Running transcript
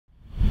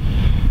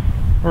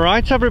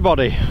Right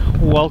everybody,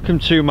 welcome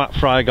to Matt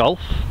Fry Golf.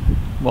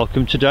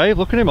 Welcome to Dave.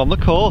 Look at him on the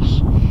course.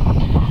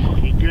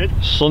 Looking good.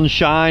 Sun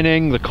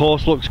shining, the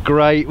course looks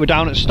great. We're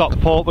down at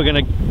Stockport. We're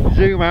going to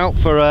zoom out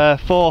for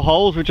 4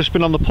 holes. We've just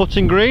been on the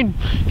putting green.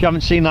 If you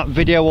haven't seen that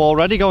video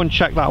already, go and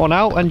check that one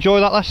out. Enjoy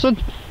that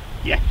lesson?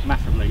 Yeah,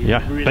 massively.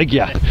 Yeah, really big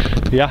yeah.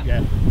 Yeah.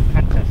 Yeah,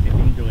 fantastic.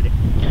 Enjoyed it.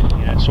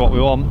 Yeah. That's what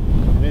we want.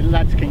 The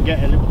lads can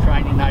get a little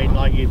training aid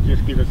like you've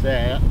just given us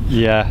there.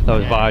 Yeah,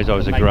 those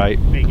Visos are great.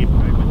 Big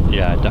improvement.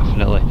 Yeah,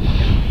 definitely.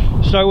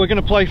 So we're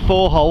going to play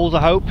 4 holes,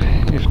 I hope,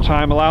 if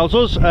time allows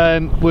us.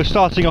 We're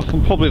starting off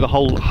on probably the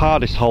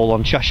hardest hole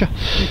on Cheshire.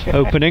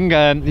 Opening.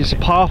 It's a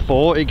par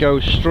 4. It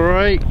goes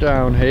straight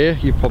down here.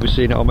 You've probably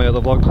seen it on my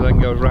other vlogs. And then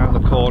goes round the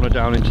corner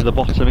down into the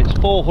bottom. It's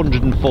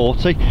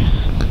 440.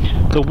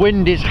 The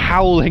wind is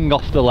howling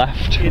off the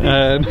left. It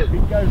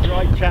goes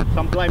right, chaps.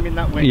 I'm blaming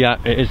that wind. Yeah,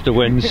 it is the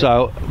wind.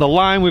 So the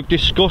line we've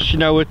discussed, you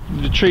know, we're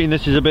treating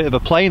this as a bit of a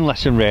playing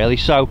lesson really.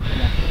 So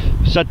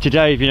said to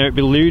Dave, you know, it'd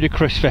be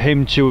ludicrous for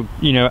him to,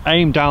 you know,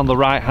 aim down the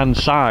right hand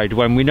side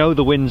when we know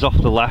the wind's off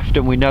the left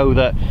and we know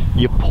that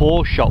your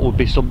poor shot would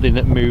be something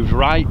that moves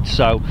right.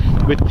 So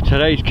with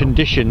today's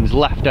conditions,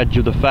 left edge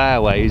of the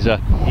fairway is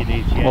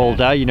all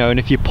day, you know, and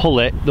if you pull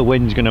it, the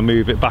wind's going to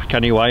move it back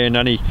anyway, and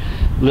any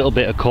little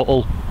bit of cut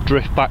will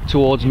drift back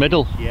towards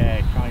middle. Yeah,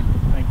 try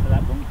and aim for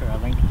that bunker, I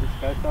think. Just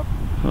go stop.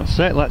 That's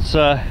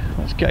it.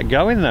 Let's get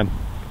going then.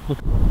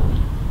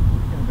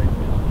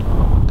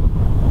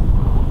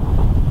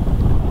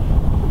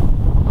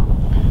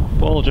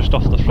 Ball just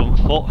off the front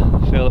foot.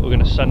 I feel that we're going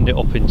to send it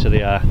up into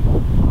the air.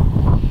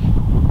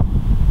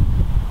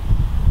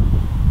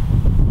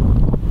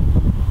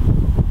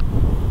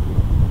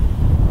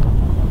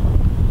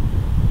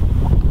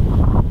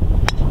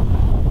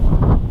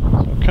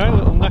 Okay,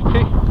 little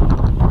necky,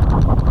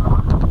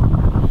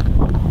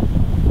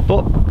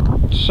 but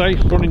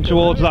safe running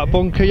towards that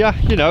bunker. Yeah,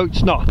 you know,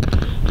 it's not.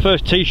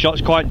 First tee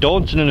shot's quite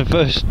daunting, and the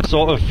first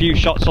sort of few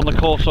shots on the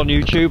course on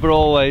YouTube are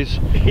always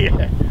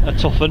a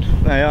tough one.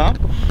 They are.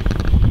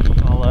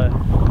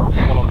 I'll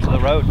pull onto the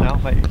road now,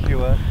 make you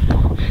feel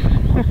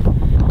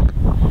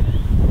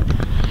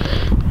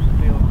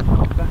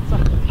better.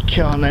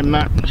 Come on then,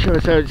 Matt. Show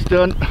us how it's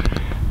done. With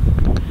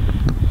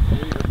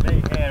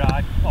me here,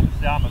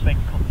 obviously I'm a big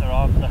cutter,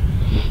 aren't I?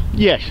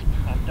 Yes.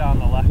 I'm down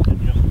the left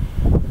and just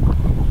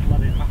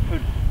let it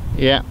happen.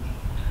 Yeah.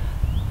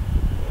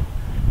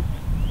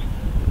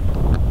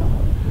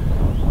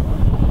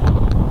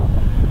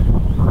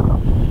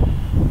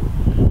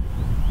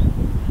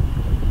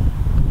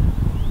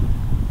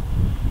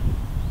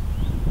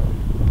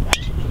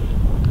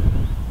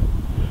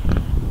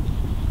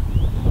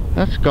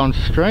 That's gone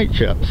straight,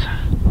 chaps. Right,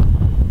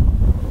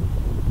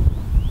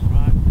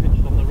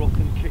 pitched on the rough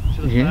and kicked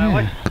to the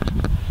fairway.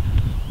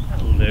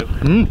 That'll do.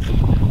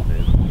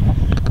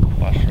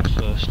 That's the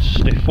first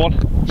stiff one.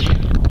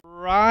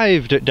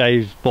 Arrived at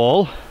Dave's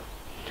ball.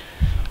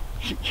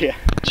 Yeah.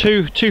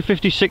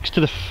 256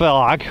 to the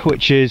flag,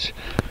 which is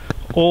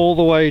all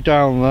the way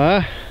down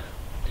there.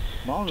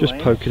 Just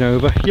poking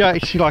over. Yeah,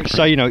 it's like I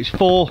say, you know, it's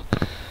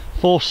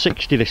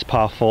 460 this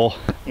par 4.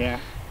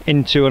 Yeah.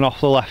 Into and off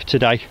the left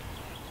today.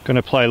 Going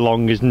to play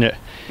long, isn't it?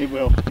 It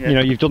will. Yeah. You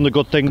know, you've done the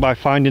good thing by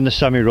finding the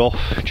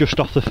semi-rough just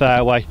off the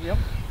fairway. Yep,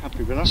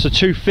 happy with that. So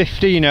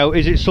 250, you know,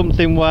 is it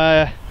something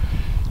where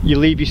you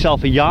leave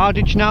yourself a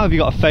yardage now? Have you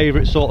got a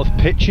favourite sort of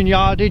pitch and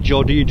yardage,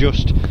 or do you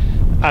just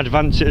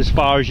advance it as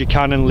far as you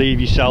can and leave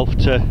yourself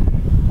to...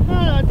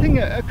 I think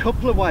a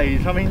couple of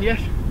ways. I mean,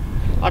 yes,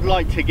 I'd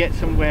like to get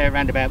somewhere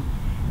around about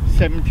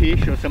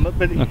 70ish or something,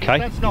 but if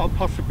that's not a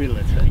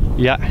possibility,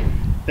 yeah,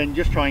 then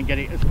just try and get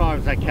it as far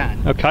as I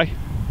can. Okay.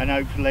 And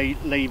hopefully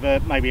leave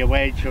maybe a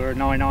wedge or a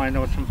 9-iron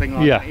or something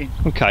like that. Yeah,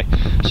 okay.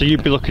 So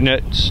you'd be looking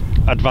at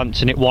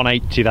advancing it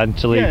 180 then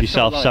to leave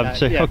yourself like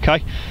 70. Yeah.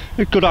 Okay,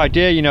 a good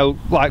idea. You know,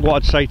 like what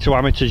I'd say to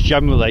amateurs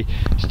generally,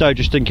 instead of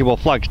just thinking, well,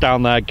 flag's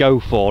down there, go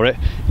for it.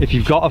 If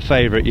you've got a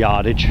favourite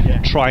yardage,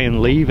 try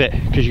and leave it,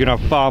 because you're going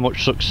to have far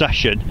much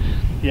succession.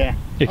 Yeah.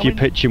 If you're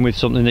pitching with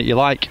something that you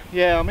like.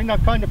 Yeah, I mean, I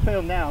kind of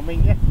feel now, I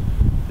mean, yeah,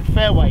 the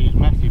fairway is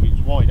massive, it's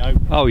wide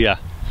open. Oh yeah.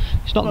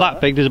 It's not that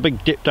big, there's a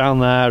big dip down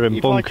there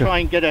and bunker. If I try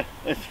and get a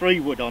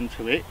 3-wood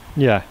onto it,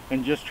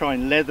 and just try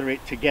and leather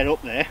it to get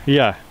up there,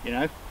 you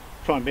know,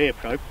 try and be a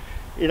pro,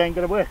 it ain't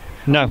going to work.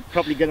 No. I'm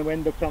probably going to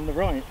end up on the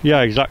right.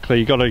 Yeah, exactly.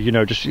 You got to, you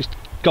know,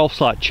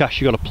 golf's like chess,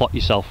 you got to plot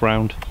yourself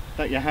round.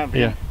 That you have,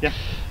 yeah.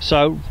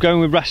 So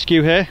going with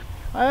rescue here.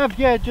 I have,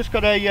 just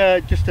got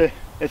a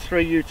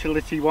 3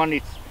 utility one.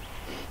 It's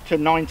to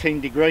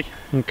 19 degree.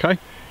 Okay.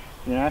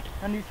 Yeah,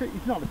 and it's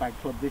not a bad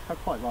club. This I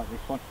quite like this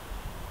one.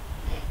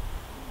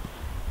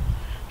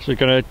 So you're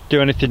going to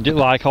do anything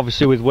like,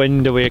 obviously with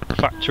wind, are we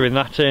factoring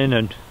that in?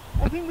 And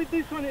I think with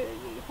this one,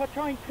 if I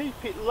try and keep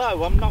it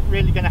low, I'm not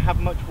really going to have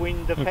much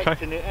wind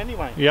affecting it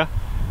anyway. Yeah.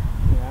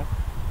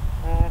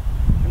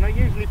 And I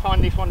usually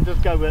find this one does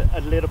go a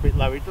little bit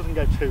low. It doesn't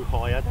go too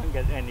high. I don't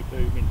get any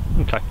booming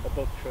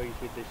above trees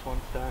with this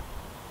one. So,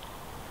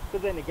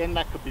 but then again,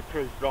 that could be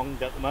proved wrong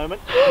at the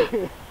moment.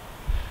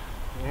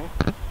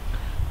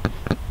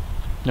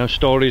 No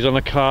stories on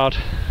a card.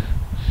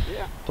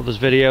 Yeah. But there's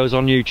videos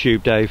on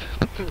YouTube, Dave.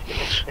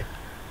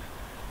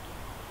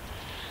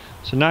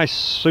 It's a nice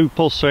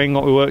supple swing,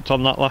 what we worked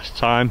on that last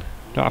time.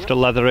 Don't have to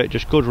leather it,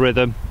 just good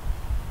rhythm.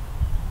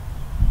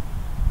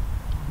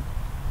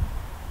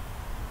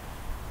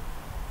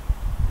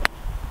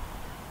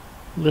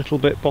 Little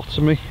bit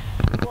bottomy.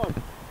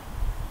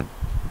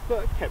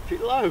 But kept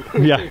it low.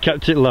 Yeah,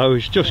 kept it low.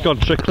 It's just gone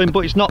trickling, but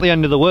it's not the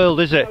end of the world,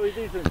 is it? No, it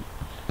isn't.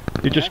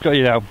 You just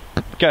got,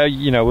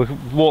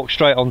 walk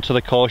straight onto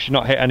the course. You've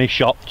not hit any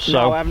shots. So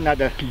no, I haven't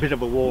had a bit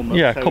of a warm up.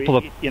 Yeah, so couple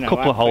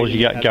of holes you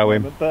get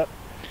going. Moment, but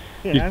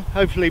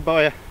hopefully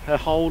by a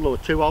hole or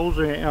 2 holes,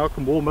 I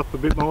can warm up a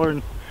bit more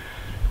and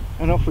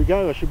off we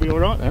go. I should be all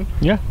right then.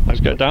 Yeah, let's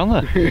get down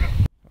there.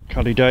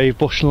 Caddy Dave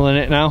bushelling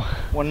it now.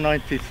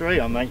 193,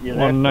 I make you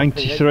there.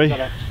 193. Got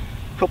a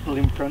couple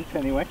in front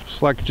anyway.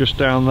 Flag just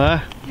down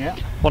there. Yeah.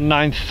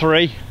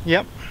 193.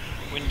 Yep.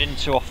 Wind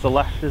into off the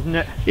left, isn't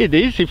it? It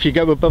is, if you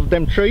go above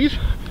them trees.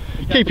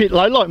 Keep it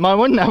low like my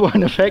one, that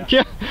won't affect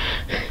you.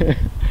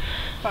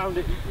 Found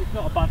it's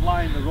not a bad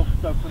lie in the rough,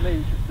 so for me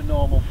it's just a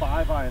normal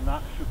 5-iron.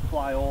 That should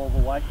fly all the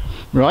way.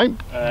 Right.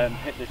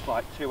 Hit this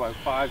like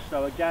 205,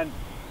 so again,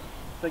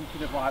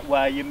 thinking of like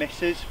where your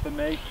misses, for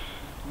me,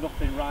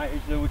 nothing right,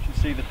 is there? We can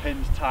see the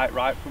pins tight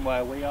right from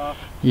where we are.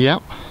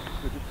 Yep.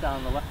 We're just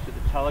down the left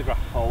of the telegraph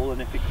pole,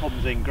 and if it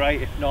comes in,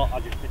 great. If not,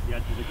 I'll just hit the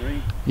edge of the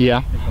green.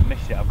 Yeah. If I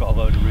miss it, I've got a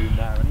load of room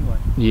there anyway.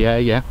 Yeah,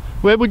 yeah.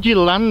 Where would you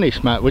land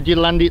this, Matt? Would you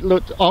land it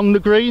on the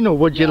green, or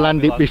would you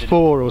land it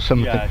before or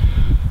something? Yeah,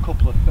 a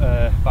couple of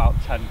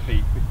about 10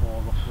 feet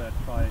before roughly I'd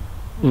try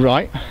and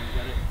right. get it.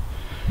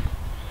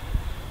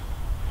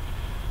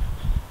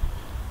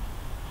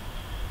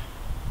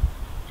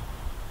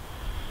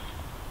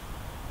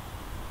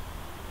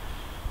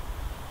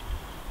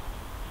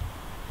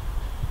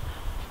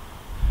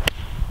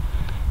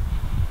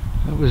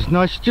 That was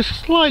nice, just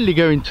slightly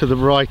going to the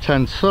right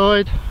hand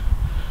side.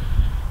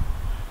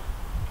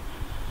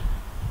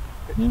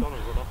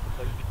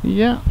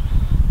 Yeah.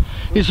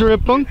 Is there a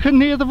bunker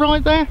near the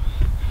right there?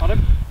 Pardon?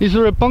 Is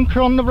there a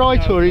bunker on the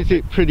right, no, or is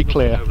it pretty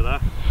clear? Over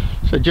there.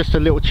 So just a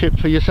little chip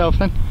for yourself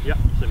then? Yeah,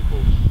 simple.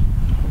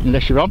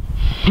 Unless you're on.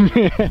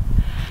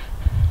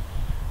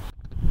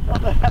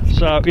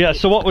 So yeah,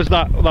 so what was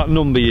that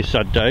number you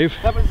said, Dave?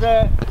 That was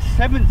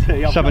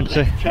 70.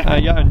 70.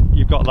 Yeah, and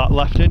you've got that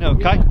left in,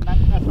 okay. Yeah,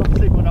 that's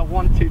obviously what I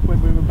wanted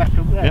when we were back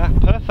up there. Yeah,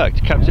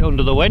 perfect. Kept it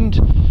under the wind.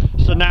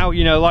 So now,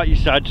 like you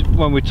said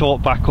when we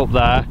talked back up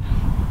there,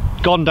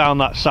 gone down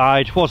that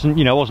side, wasn't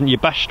your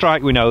best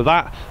strike, we know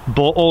that,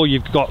 but all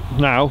you've got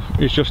now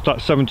is just that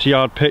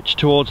 70-yard pitch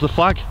towards the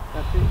flag.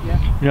 That's it,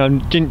 yeah.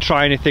 Didn't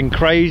try anything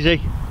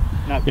crazy.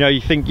 No.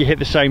 You think you hit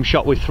the same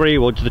shot with 3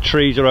 woods, the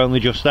trees are only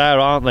just there,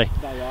 aren't they?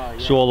 They are, yeah.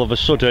 So all of a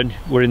sudden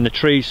we're in the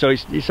trees, so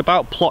it's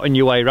about plotting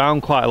your way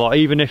around quite a lot,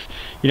 even if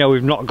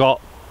we've not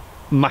got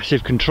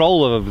massive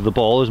control over the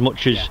ball as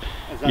much as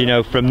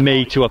from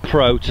me to a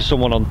pro to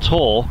someone on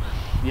tour.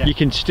 Yeah. You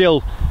can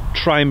still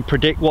try and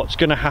predict what's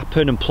going to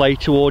happen and play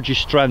towards your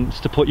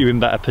strengths to put you in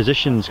better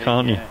positions,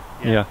 can't you?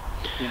 Yeah.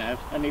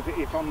 And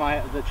if I'm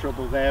out of the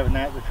trouble there and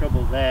out of the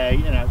trouble there,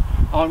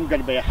 I'm going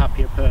to be a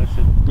happier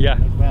person. Yeah,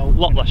 as well. A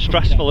lot less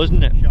stressful,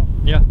 isn't it?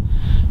 Yeah.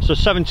 So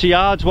 70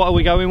 yards, what are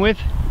we going with?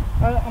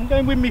 I'm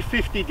going with me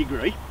 50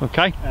 degree.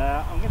 Okay.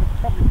 I'm going to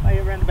probably play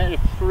around about a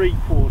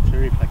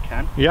 3/4 if I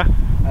can. Yeah.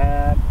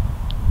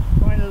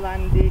 Try and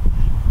land it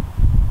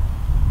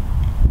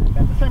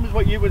about the same as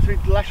what you was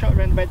with the last shot,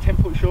 around about 10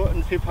 foot short,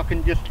 and see if I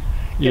can just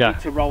get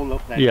it to roll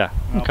up there. Yeah.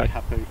 And okay. I'll be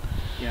happy.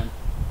 Yeah.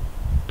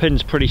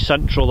 Pin's pretty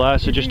central there,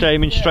 so just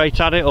aiming straight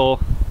at it, or?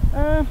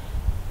 There's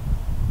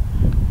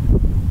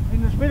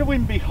a bit of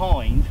wind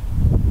behind.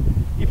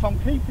 If I'm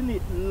keeping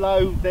it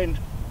low, then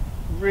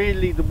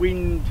really the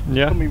wind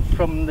coming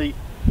from the...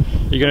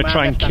 You're going to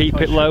try and keep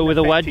it low with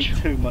a wedge?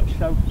 Too much,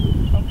 so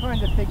I'm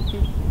kind of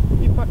thinking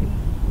if I can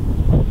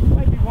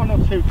maybe 1 or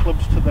 2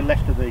 clubs to the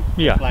left of the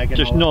flag.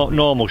 Just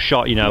normal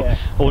shot, I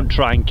wouldn't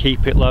try and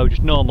keep it low,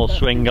 just normal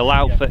swing,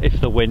 allow for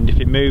if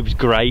it moves,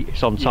 great,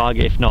 it's on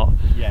target, if not,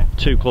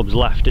 2 clubs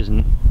left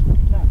isn't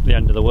the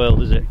end of the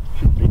world, is it?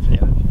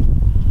 Yeah.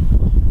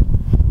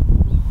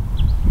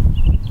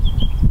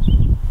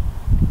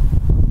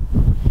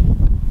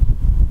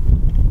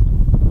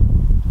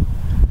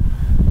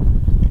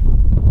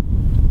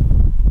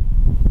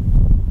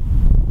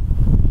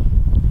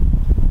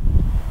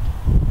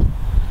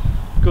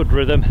 Good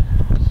rhythm,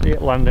 see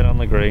it landing on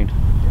the green.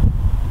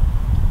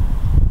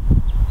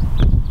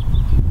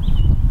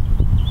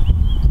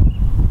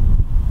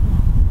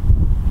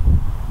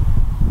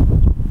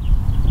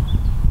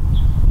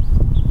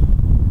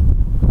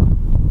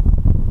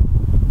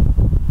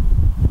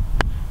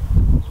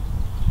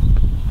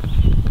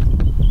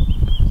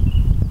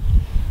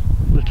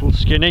 Little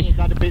skinny.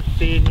 Got a bit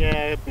thin,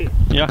 a bit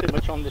too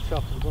much on the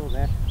top as well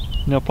there.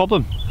 No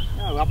problem.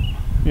 Oh, well.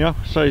 Yeah,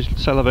 so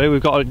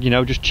we've got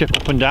to, just chip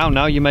up and down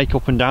now. You make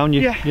up and down,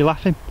 you're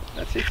laughing.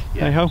 That's it.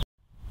 Hey ho.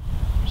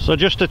 So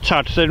just a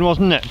tad thin,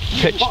 wasn't it?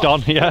 Pitched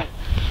on, yeah.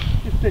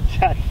 Just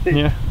Fantastic.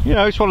 Yeah, you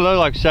know, it's one of those,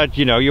 like I said,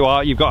 you know,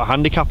 you've got a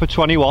handicap of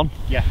 21.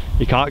 Yeah.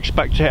 You can't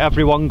expect to hit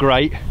everyone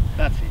great.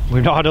 That's it.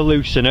 We've not had a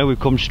loosener, we've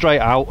come straight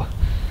out.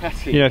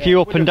 That's it. You know, if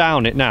you up and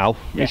down it now,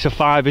 yeah. it's a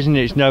 5, isn't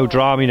it? It's no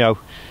drama, you know.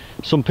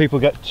 Some people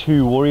get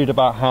too worried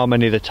about how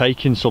many they're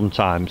taking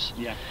sometimes.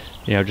 Yeah.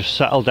 You know, just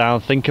settle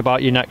down, think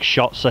about your next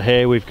shot. So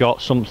here we've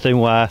got something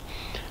where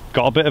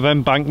got a bit of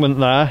embankment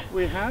there.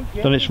 We have,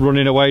 yeah. Then it's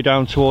running away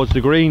down towards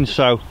the green.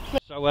 So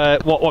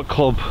what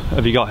club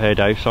have you got here,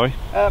 Dave? Sorry.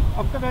 I've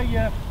got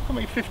a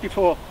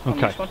 54 on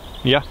this one.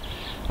 Yeah.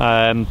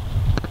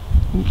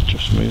 Oops,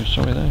 just move.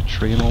 Sorry, there.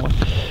 Tree in my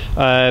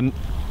way.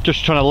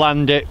 Just trying to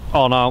land it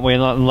on, aren't we,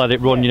 and let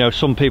it run. Yeah. You know,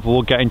 some people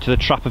will get into the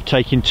trap of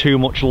taking too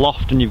much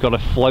loft, and you've got to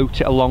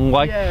float it a long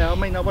way. Yeah, I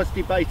mean, I was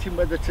debating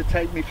whether to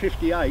take me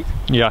 58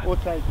 yeah. or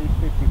take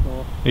this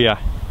 54. Yeah.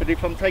 But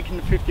if I'm taking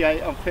the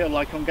 58, I feel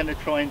like I'm going to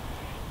try and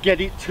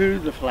get it to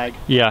the flag.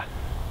 Yeah.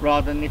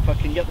 Rather than if I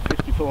can get the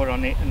 54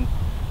 on it and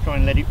try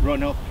and let it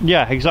run up.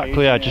 Yeah,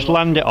 exactly. Yeah, just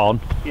land it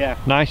on. Yeah.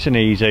 Nice and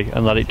easy,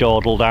 and let it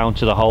dawdle down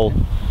to the hole.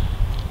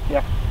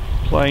 Yeah.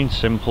 Plain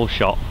simple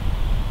shot.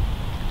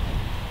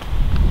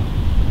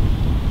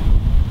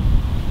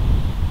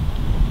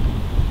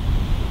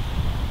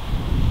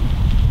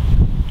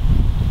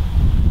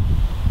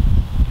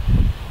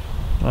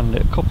 Land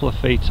it a couple of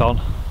feet on,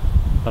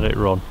 let it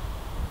run.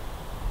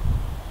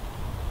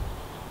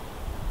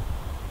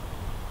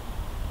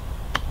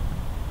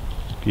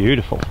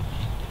 Beautiful.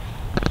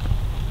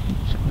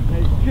 It's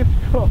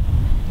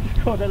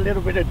just got a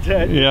little bit of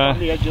dirt on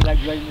the edge of that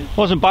green.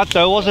 Wasn't bad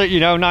though, was it?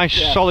 You know,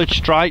 nice solid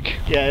strike.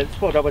 Yeah, it's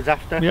what I was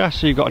after. Yeah,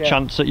 so you've got a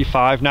chance at your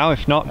 5 now,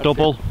 if not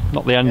double.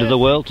 Not the end of the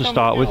world to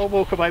start with. I'll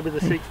walk away with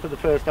a 6 for the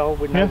first hole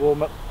with no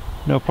warm up.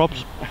 No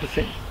probs. That's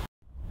it.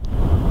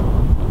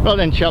 Right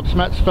then chaps,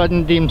 Matt's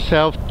found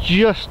himself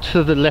just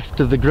to the left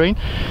of the green.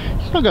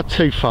 He's not got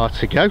too far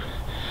to go.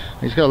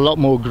 He's got a lot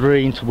more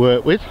green to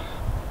work with.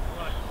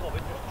 Right, well,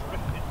 it just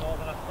drifted more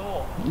than I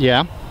thought.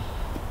 Yeah.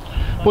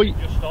 Well,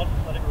 just on,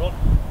 let it run.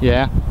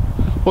 Yeah.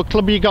 What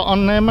club you got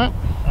on there, Matt?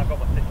 I've got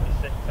my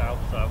 56 out,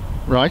 so.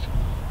 Right.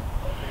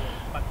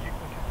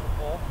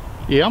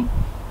 Yeah.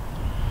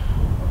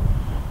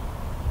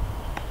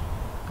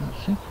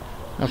 That's it.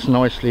 That's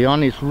nicely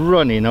on. It's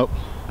running up.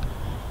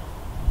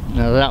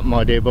 Now that,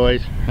 my dear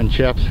boys and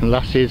chaps and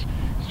lasses,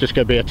 it's just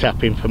going to be a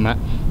tap in for Matt.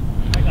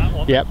 Take that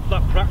one. Yep.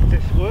 That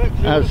practice works.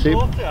 That's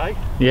it.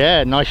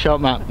 Yeah, nice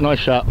shot, Matt. Nice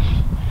shot.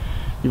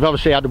 You've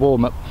obviously had a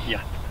warm up.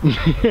 Yeah.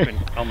 Been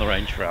on the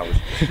range for hours.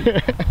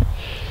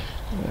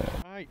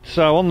 Right,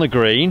 so on the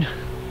green,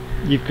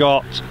 you've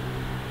got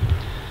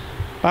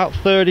about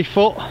 30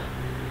 foot.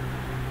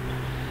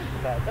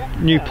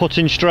 New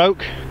putting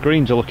stroke.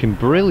 Greens are looking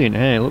brilliant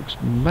here. It looks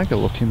mega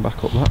looking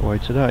back up that way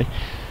today.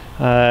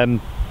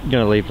 I'm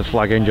going to leave the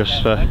flag in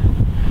just for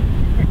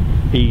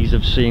ease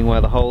of seeing where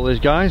the hole is,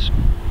 guys.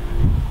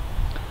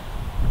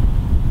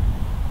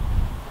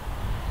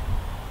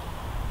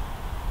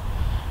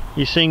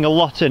 You seeing a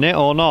lot in it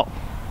or not?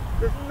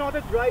 There's not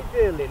a great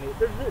deal in it.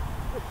 There's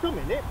some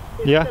in it.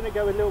 It's going to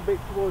go a little bit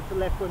towards the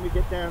left when we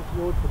get down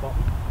towards the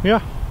bottom.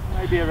 Yeah.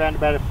 Maybe around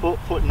about a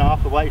foot and a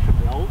half away from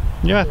the hole.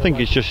 Yeah, I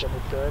think it's just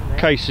a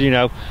case, you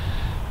know,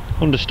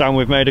 understand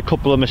we've made a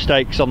couple of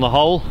mistakes on the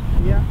hole.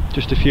 Yeah.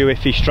 Just a few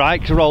iffy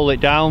strikes, roll it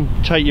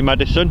down, take your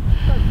medicine,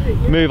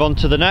 move on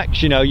to the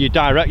next. You know, you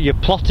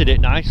plotted it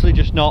nicely,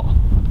 just not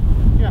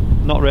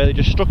really,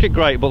 just struck it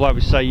great. But like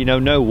we say, you know,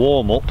 no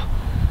warm up.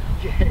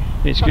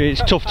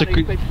 It's tough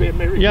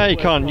to. Yeah, you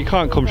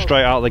can't come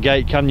straight out of the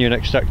gate, can you, and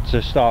expect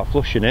to start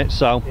flushing it.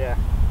 So, yeah.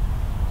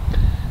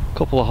 A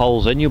couple of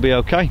holes in, you'll be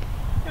okay.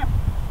 Yeah.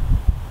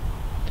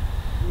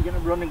 You gonna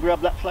run and grab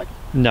that flag?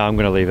 No, I'm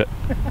gonna leave it.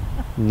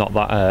 Not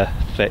that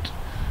fit.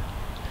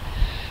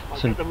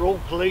 I'll get the roll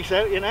police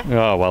out, you know.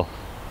 Oh well.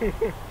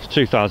 It's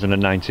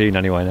 2019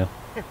 anyway now.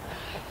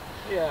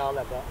 Yeah, I'll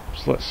have that.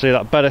 So let's see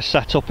that better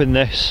set up in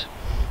this.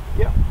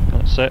 Yeah.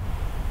 That's it.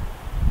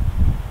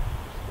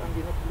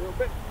 Standing up a little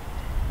bit.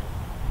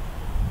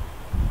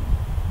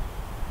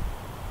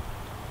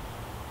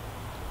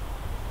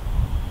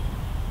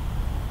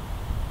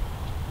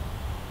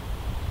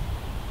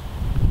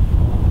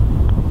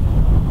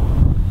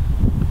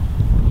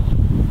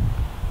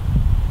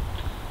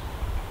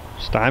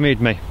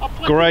 Stymied me.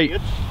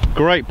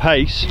 Great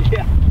pace.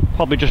 Yeah.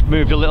 Probably just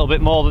moved a little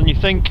bit more than you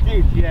think.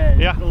 It is,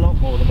 yeah. A lot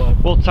more than I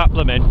thought. We'll tap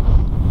them in.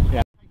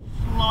 Yeah.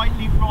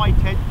 Slightly right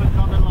edge, but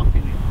not a lot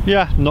in it.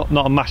 Yeah, not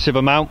a massive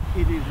amount.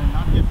 It isn't.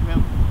 I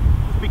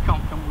just be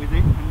confident with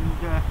it and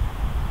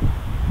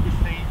just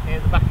see it near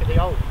the back of the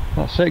hole.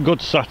 That's it.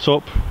 Good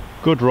setup.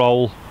 Good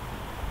roll.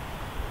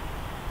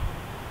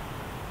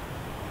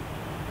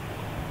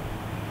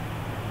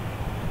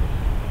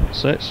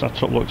 That's it.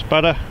 Setup looks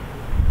better.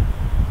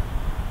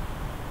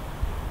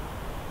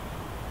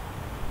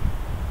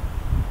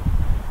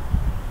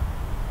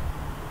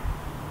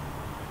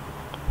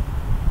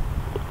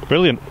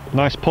 Brilliant,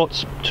 nice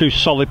putts, 2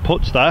 solid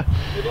putts there.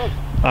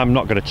 I'm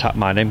not going to tap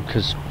mine in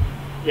because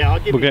we're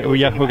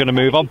going to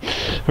move on.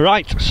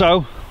 Right,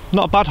 so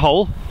not a bad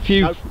hole.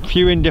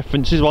 Few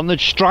indifferences. One, the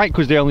strike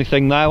was the only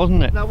thing there,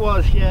 wasn't it? That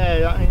was,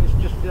 yeah. I mean, it's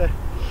just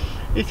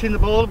hitting the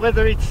ball,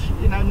 whether it's,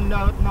 you know,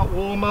 not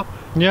warm up,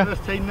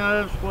 first team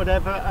nerves,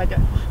 whatever.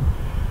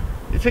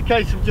 It's a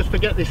case of just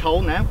forget this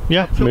hole now.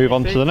 Yeah, move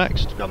on to the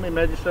next. Got my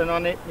medicine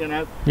on it, you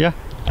know. Yeah.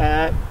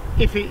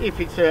 If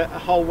it's a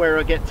hole where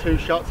I get 2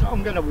 shots,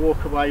 I'm going to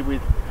walk away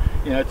with,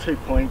 you know, 2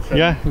 points.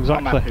 Yeah, exactly.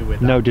 I'm happy with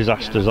that. No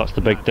disasters, you know? That's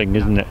the big thing,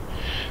 isn't it?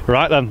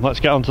 Right then, let's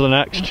get on to the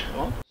next.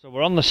 So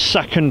we're on the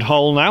second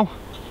hole now,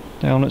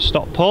 down at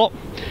Stockport.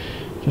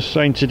 Just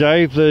saying to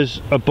Dave,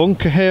 there's a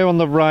bunker here on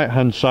the right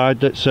hand side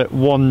that's at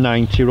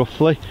 190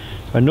 roughly.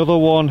 Another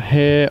one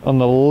here on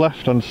the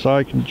left hand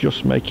side, can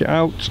just make it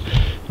out,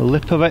 the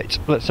lip of it,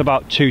 that's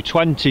about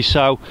 220.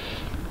 So,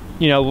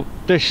 you know,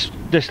 this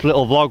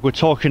little vlog, we're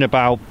talking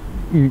about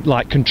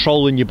like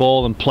controlling your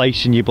ball and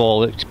placing your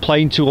ball. It's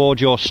playing towards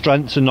your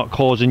strengths and not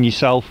causing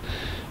yourself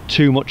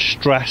too much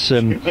stress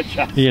and,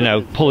 you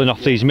know, pulling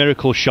off these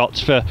miracle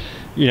shots for,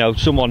 you know,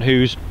 someone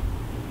who's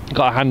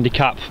got a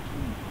handicap,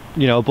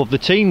 you know, above the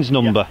teens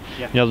number.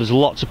 You know, there's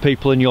lots of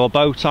people in your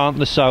boat, aren't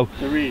there? So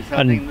there is.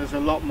 I think there's a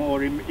lot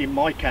more in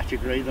my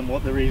category than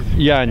what there is.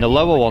 Yeah, in the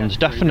lower ones,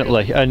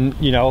 definitely. Really. And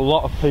you know, a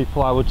lot of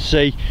people I would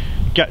see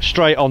get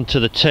straight onto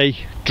the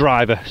tee,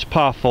 driver. It's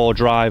par 4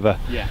 driver.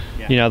 Yeah.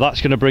 You know,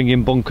 that's going to bring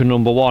in bunker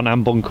number 1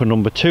 and bunker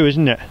number 2,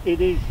 isn't it?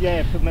 It is,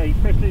 yeah, for me.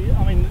 Especially,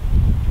 I mean,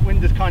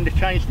 wind has kind of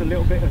changed a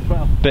little bit as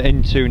well. Bit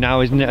into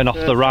now, isn't it? And off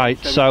the right.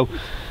 So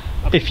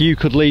if you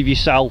could leave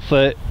yourself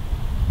at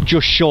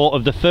just short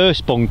of the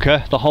first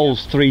bunker, the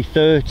hole's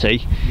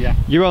 330,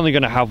 you're only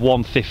going to have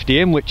 150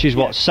 in, which is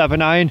what,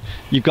 7 iron.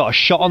 You've got a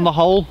shot on the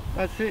hole.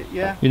 That's it,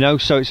 yeah. You know,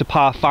 so it's a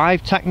par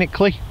 5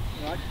 technically.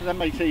 Right, so that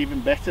makes it even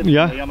better for me.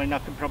 I mean, I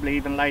can probably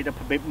even lay it up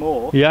a bit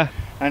more. Yeah.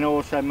 And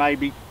also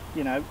maybe,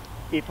 you know,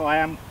 if I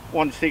am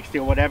 160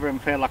 or whatever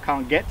and feel I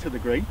can't get to the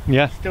green,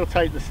 still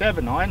take the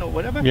 7 iron or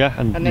whatever. Yeah,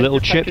 and then little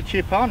just chip. Take a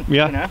chip on.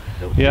 Yeah. You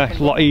know, yeah,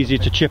 a lot easier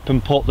to chip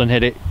and putt than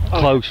hit it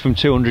close from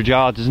 200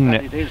 yards, isn't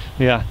it? It is.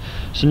 Yeah.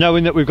 So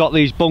knowing that we've got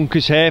these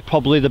bunkers here,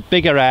 probably the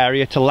bigger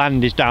area to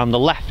land is down the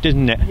left,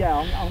 isn't it? Yeah,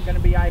 I'm going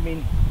to be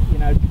aiming, you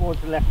know,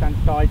 towards the left hand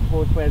side,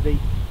 towards where the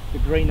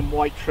green and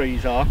white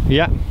trees are.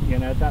 Yeah. You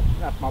know,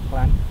 that's my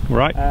plan.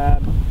 Right.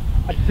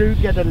 I do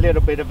get a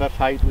little bit of a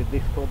fade with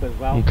this club as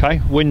well.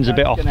 Okay, wind's a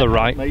bit off the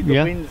right. The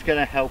wind's going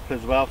to help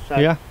as well. So,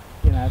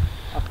 you know,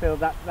 I feel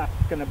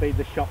that's going to be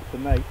the shot for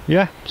me.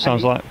 Yeah,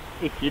 sounds like.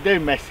 If you do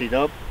mess it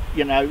up,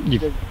 you know,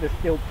 there's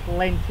still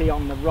plenty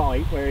on the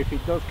right where if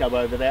it does go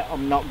over there,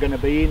 I'm not going to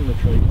be in the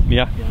trees.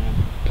 Yeah, you know?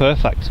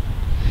 Perfect.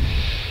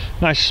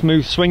 Nice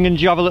smooth swing. And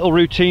do you have a little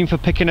routine for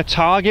picking a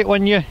target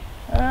when you...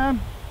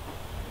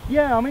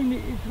 Yeah, I mean,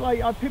 it's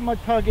like I pick my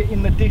target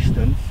in the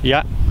distance.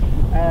 Yeah.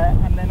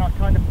 And then I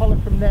kind of follow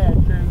from there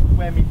to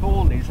where my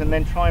ball is, and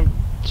then try and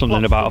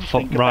something about a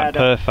foot. Right,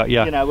 perfect.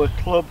 Yeah. You know, a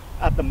club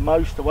at the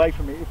most away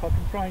from it. If I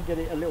can try and get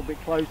it a little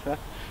bit closer,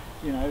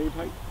 you know, if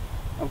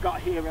I've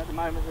got here at the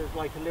moment, there's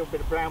like a little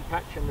bit of brown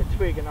patch in the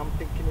twig, and I'm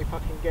thinking if I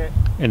can get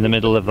in the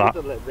middle of that,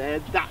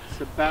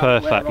 that's about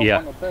perfect. Where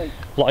I want to be.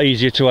 A lot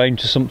easier to aim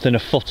to something a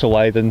foot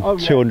away than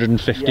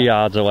 250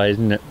 yards away,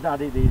 isn't it?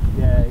 That it is.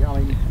 Yeah. I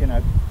mean, you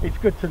know, it's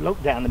good to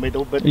look down the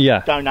middle, but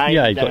don't aim.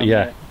 Yeah, you've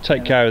got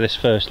take care of this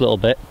first little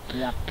bit.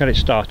 Yeah. Get it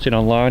started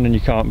on line, and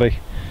you can't be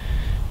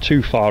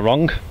too far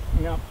wrong.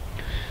 Yeah.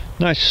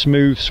 Nice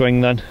smooth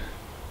swing then.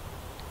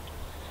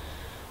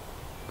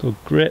 Good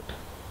grip.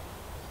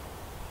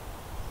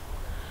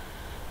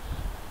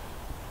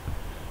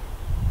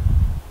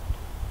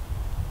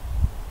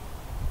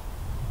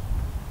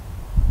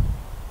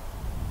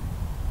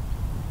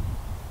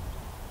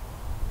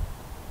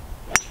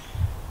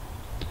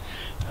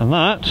 And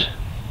that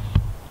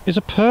is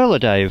a perler,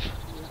 Dave.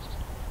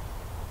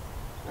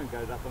 Don't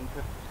go that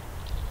bunker.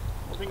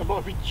 I think I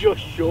might be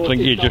just short. I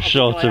think you're just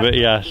short of it,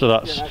 yeah. So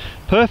that's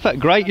perfect,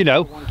 great, you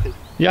know.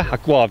 Yeah,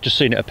 well, I've just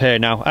seen it appear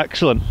now.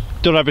 Excellent.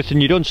 Done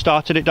everything you've done.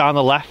 Started it down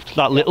the left,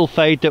 that little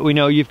fade that we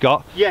know you've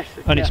got. Yes.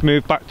 And it's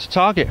moved back to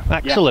target.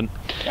 Excellent.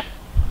 Yeah.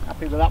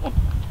 Happy with that one.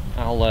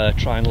 I'll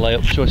try and lay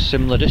up to a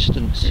similar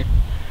distance.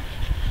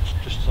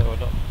 Just so I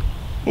don't.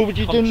 What would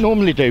you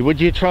normally do? Would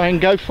you try and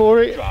go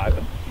for it? Drive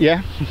them.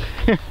 Yeah.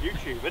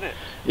 YouTube, innit?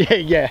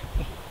 Yeah.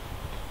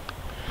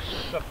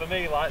 So for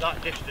me, like,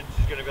 that distance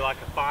is going to be like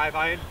a 5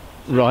 iron.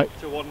 Right.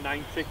 To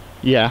 190.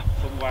 Yeah.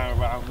 Somewhere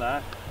around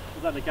there.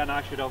 But then again,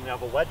 I should only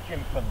have a wedge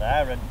in from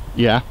there, and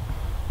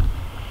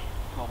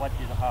my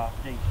wedges are half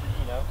decent,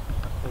 you know.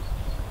 I could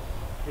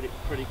hit it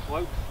pretty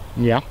close.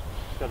 Yeah.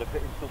 Instead of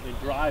hitting something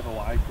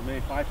driver-wise, for me,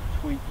 if I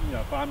tweak, you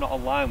know, if I'm not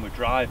online with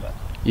driver,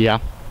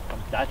 I'm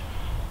dead.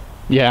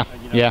 Yeah,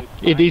 and, you know,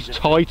 it is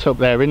tight up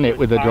there, isn't it,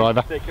 with the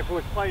driver? Thick. If I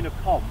was playing a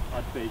comp,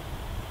 I'd be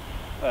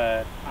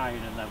iron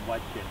and then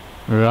wedging.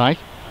 Right.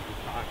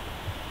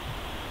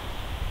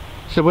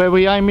 So where are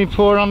we aiming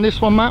for on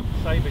this one, Matt?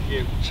 Same as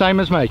you. Same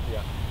as me?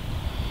 Yeah.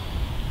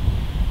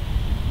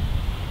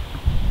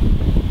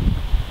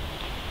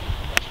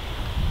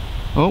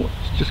 Oh,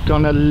 it's just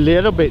gone a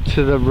little bit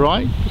to the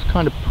right. Just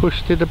kind of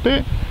pushed it a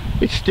bit.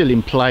 It's still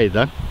in play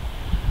though.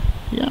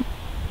 Yeah.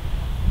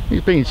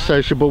 He's being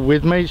sociable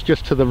with me. It's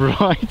just to the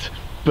right,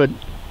 but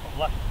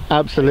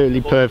absolutely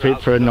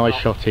perfect for a nice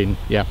shot in.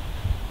 Yeah.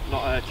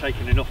 Not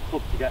taking enough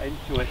club to get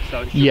into it,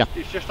 so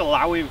it's just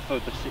allowing for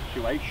the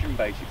situation,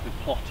 basically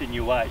plotting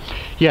your way.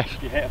 Yes.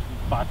 If you hit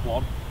a bad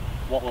one,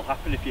 what will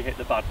happen if you hit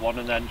the bad one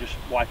and then just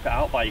wipe it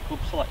out by your club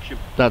selection?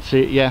 That's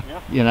it. Yeah.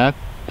 You know,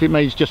 if it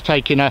means just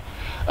taking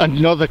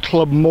another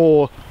club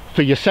more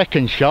for your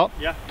second shot,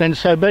 then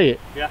so be it.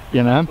 Yeah.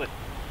 You know. Exactly.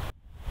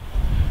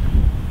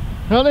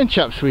 Well then,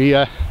 chaps, we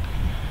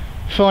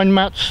find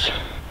Matt's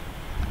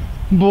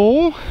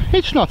ball.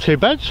 It's not too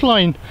bad. It's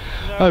lying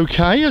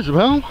okay as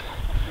well.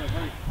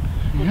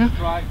 Good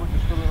strike, but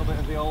just a little bit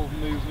of the old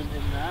movement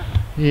in there.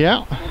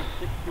 Yeah.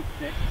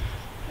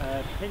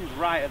 Pin's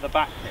right at the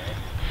back here.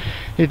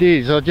 It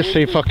is. I'll just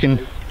see if I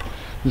can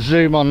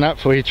zoom on that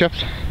for you,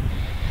 chaps.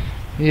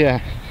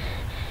 Yeah.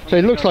 So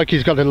it looks like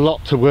he's got a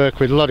lot to work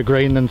with, a lot of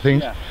green and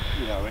things. Yeah,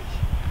 you know,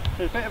 it's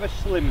a bit of a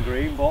slim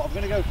green, but I'm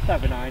going to go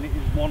 7-iron.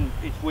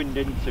 It's wind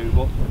into,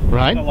 but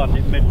right. I'm going to land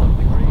it middle of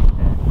the green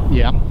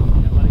here. Yeah.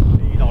 Let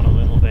it feed on a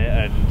little bit,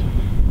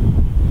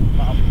 and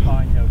that'll be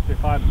fine. You know, so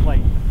if I'm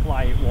playing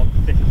fly at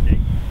 150,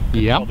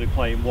 yeah, probably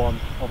playing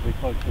probably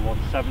close to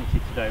 170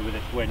 today with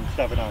this wind.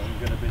 7-iron is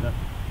going to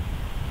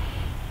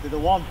be the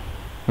one.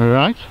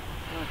 Right.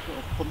 Nice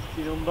little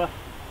punchy number.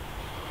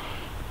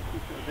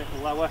 Keep it a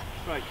bit lower.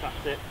 Right,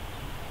 that's it.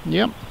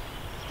 Yep.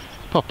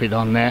 Pop it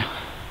on there.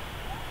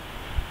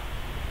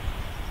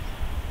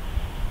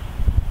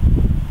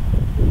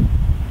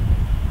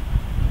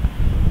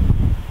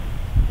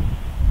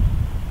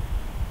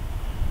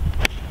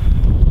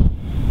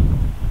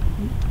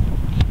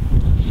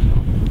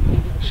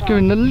 It's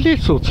going a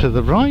little to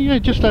the right, yeah,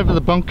 just over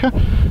the bunker.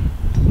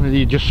 Well,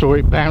 you just saw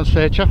it bounce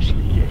there, chaps.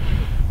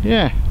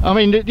 Yeah, I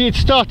mean it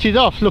started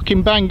off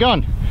looking bang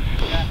on,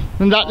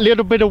 and that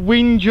little bit of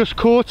wind just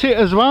caught it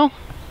as well.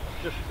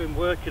 Just been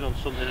working on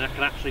something and I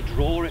can actually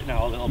draw it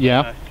now a little bit.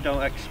 I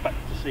don't expect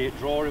to see it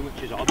drawing,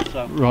 which is odd,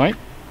 so right,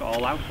 got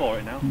all out for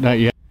it now. No,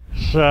 yeah.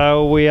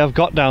 So we have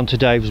got down to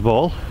Dave's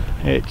ball.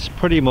 It's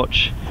pretty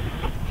much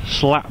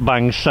slap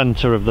bang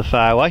centre of the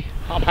fairway.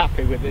 I'm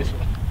happy with this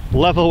one.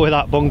 Level with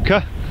that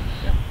bunker.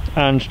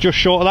 And just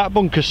short of that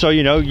bunker, so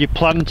you know you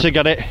planned to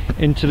get it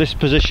into this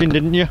position,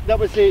 didn't you? That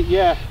was it,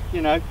 yeah.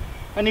 You know,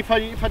 and if I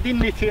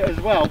didn't hit it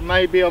as well,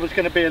 maybe I was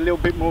going to be a little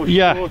bit more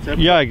shorter.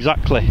 Yeah,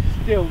 exactly.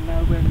 Still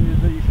nowhere near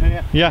these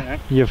here. Yeah,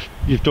 you know.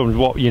 You've done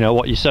what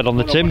you said on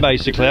the tin,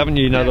 basically, haven't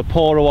you? You know, the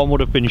poorer one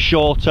would have been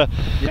shorter.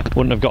 Yeah.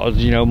 Wouldn't have got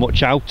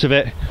much out of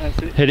it. That's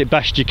it. Hit it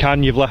best you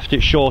can. You've left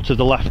it short of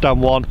the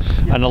left-hand one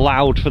and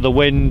allowed for the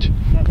wind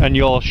and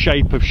your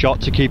shape of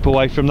shot to keep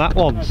away from that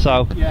one.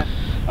 So. Yeah.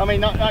 I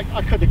mean,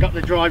 I could have got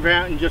the driver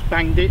out and just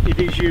banged it. It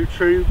is you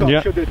true.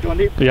 I should have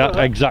done it. But,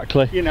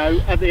 exactly. You know,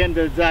 at the end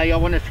of the day, I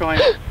want to try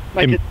and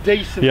make a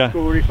decent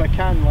score if I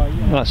can. Like,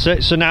 you know. That's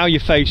it. So now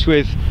you're faced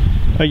with,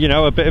 you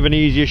know, a bit of an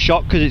easier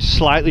shot because it's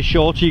slightly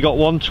shorter. You got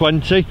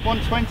 120.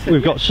 120.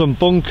 We've got some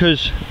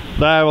bunkers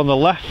there on the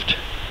left.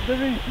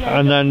 There is,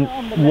 and then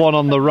one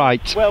on the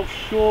right. Well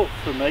short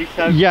for me.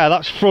 So yeah,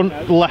 that's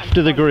front left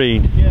of the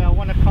green. Yeah, I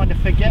want to kind of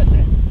forget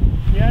that.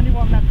 The only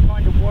one that's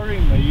kind of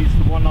worrying me is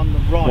the one on the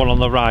right. One on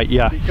the right,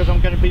 yeah. Because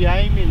I'm going to be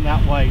aiming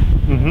that way,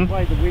 the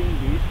way the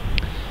wind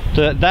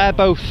is. They're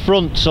both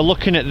front, so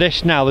looking at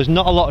this now, there's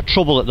not a lot of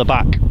trouble at the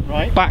back.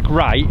 Right. Back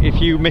right,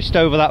 if you missed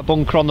over that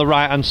bunker on the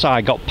right hand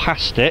side, got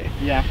past it,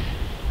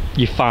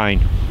 you're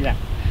fine. Yeah.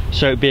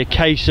 So it'd be a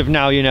case of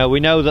now, you know, we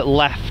know that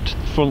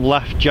front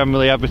left,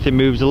 generally everything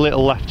moves a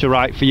little left to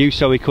right for you,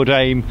 so we could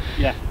aim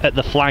at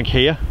the flag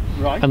here.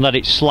 Right. And let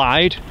it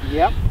slide.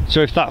 Yep. So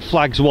if that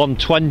flag's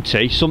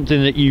 120,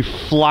 something that you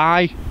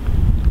fly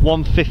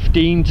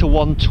 115 to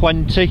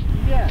 120.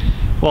 Yeah.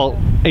 Well,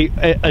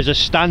 as a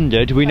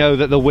standard, we know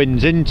that the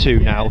wind's into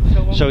now,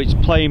 so it's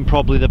playing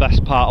probably the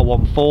best part of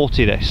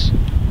 140. This.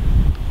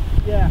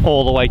 Yeah.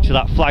 All the way to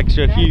that flag.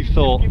 So if you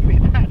thought, give me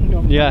that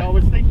number. I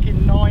was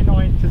thinking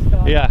 9-iron to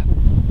start. Yeah.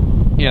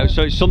 You know,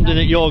 so it's something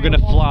that you're going to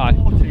fly.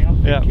 I'm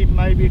thinking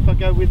maybe if I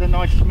go with a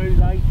nice smooth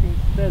 8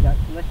 instead,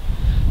 actually.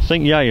 I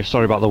think, yeah,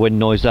 sorry about the wind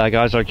noise there,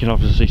 guys. I can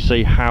obviously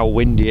see how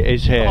windy it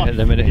is here at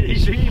the minute. It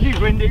is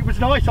windy. It was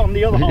nice on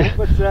the other hole,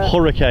 but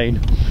hurricane.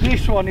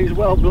 This one is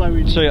well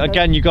blowing. So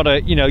again, you've got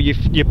to, you know, you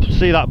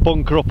see that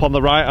bunker up on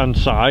the right hand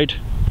side.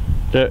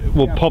 That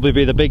will probably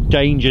be the big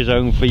danger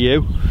zone for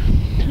you.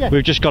 Yeah.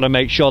 We've just got to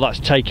make sure that's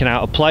taken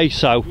out of play.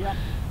 So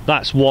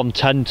that's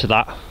 110 to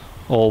that,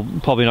 or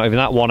probably not even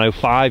that,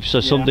 105. So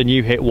something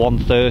you hit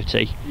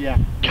 130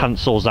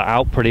 cancels that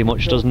out pretty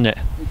much, doesn't it?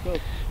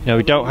 You know,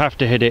 we don't have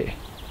to hit it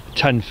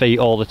 10 feet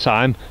all the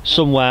time.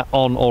 Somewhere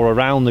on or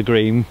around the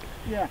green,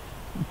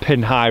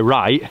 pin high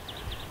right,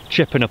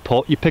 chip and a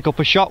putt, you pick up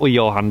a shot with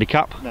your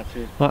handicap. That's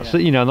it. That's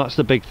the, you know, that's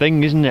the big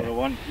thing, isn't it?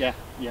 Yeah,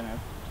 you know.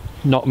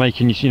 Not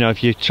making, you know,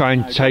 if you try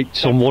and take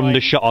some wonder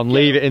shot on,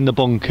 leave it in the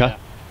bunker.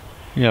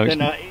 You know,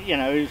 then, you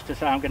know, who's to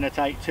say I'm going to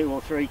take 2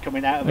 or 3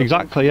 coming out of it?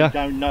 Exactly, We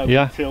don't know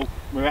until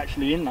we're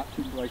actually in that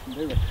situation,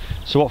 do we?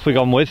 So what have we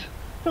gone with?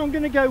 So I'm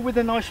going to go with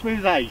a nice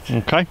smooth 8.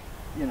 Okay.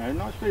 You know,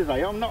 nice smooth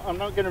 8. I'm not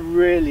going to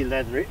really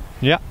leather it.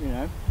 Yeah. You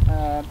know,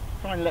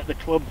 try and let the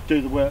club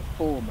do the work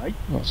for me.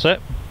 That's it.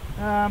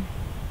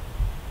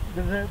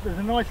 There's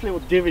a nice little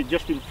divot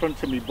just in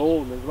front of me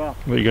ball as well.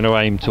 What are you going to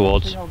aim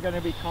towards? I think I'm going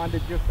to be kind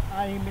of just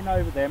aiming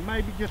over there,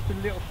 maybe just a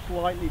little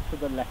slightly to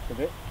the left of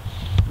it,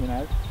 you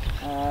know,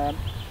 and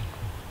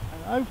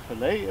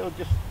hopefully it'll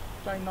just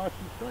stay nice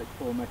and straight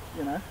for me,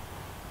 you know.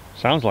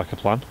 Sounds like a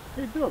plan.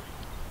 It does.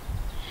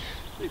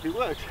 See if it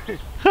works.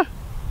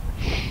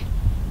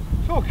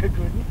 Talk of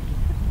goodness.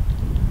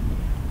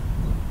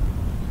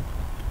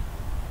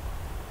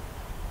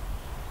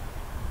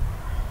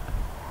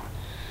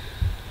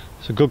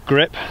 It's a good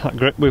grip, that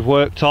grip we've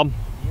worked on.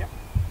 Yep.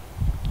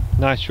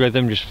 Nice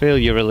rhythm, just feel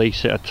you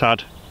release it a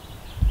tad.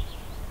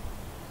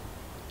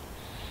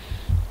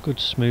 Good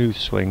smooth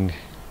swing.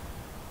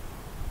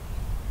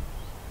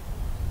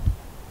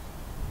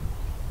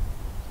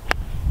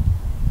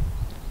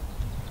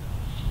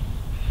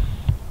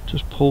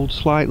 Just pulled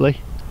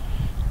slightly,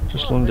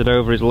 just landed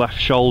over his left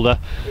shoulder.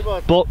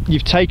 But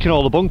you've taken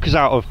all the bunkers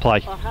out of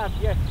play. I have,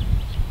 yes.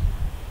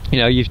 You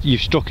know,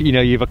 you've stuck, you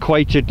know, you've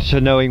equated to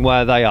knowing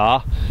where they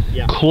are,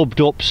 yeah. Clubbed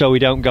up so we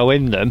don't go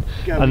in them,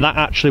 and that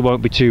actually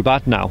won't be too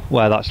bad now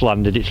where that's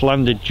landed. It's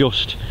landed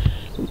just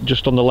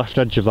on the left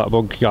edge of that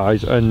bunker,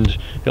 guys, and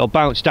it'll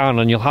bounce down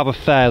and you'll have a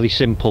fairly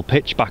simple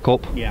pitch back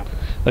up. Yeah.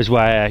 As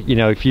where, you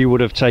know, if you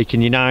would have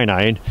taken your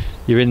 9-iron,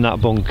 you're in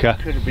that bunker.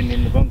 Could have been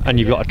in the bunker. And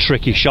you've got a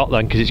tricky shot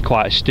then because it's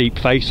quite a steep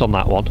face on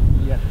that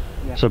one. Yeah.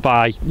 Yeah. So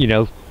by, you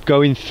know,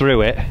 going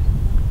through it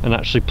and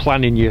actually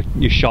planning your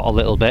shot a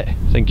little bit,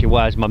 thinking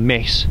where's my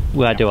miss,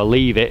 where do I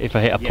leave it if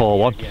I hit a poor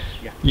one,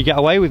 you get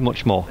away with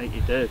much more. I think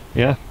you do.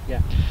 Yeah?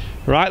 Yeah.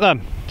 Right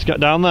then, let's get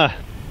down there.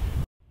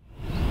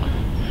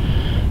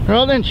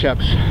 Right then,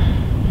 chaps,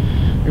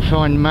 we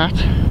find Matt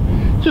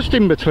just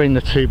in between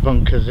the two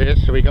bunkers here.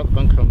 So we got the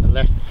bunker on the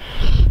left,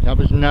 that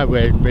was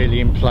nowhere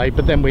really in play,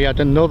 but then we had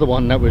another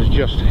one that was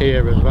just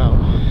here as well,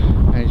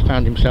 and he's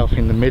found himself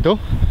in the middle.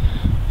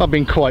 I've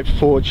been quite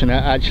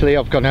fortunate actually.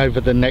 I've gone over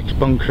the next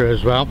bunker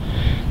as well.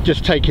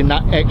 Just taking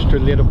that extra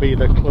little bit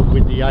of the club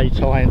with the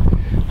 8-iron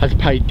has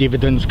paid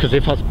dividends, because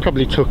if I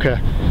probably took a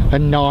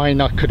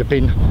 9, I could have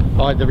been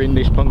either in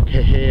this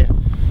bunker here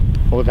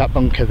or that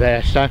bunker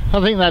there. So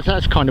I think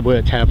that's kind of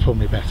worked out for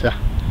me better.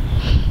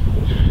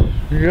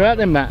 Right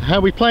then, Matt, how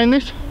are we playing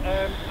this?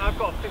 I've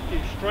got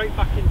 50 straight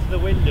back into the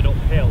wind and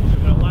uphill, so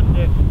I'm going to land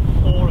it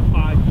 4 or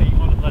 5 feet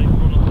on and let it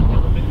run up the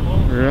hill a bit more.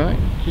 Right,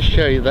 just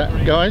show you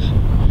that, guys.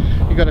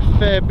 You've got a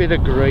fair bit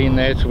of green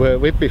there to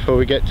work with before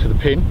we get to the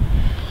pin.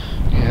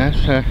 Yeah,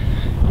 so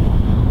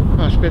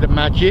nice bit of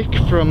magic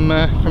from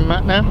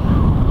Matt now.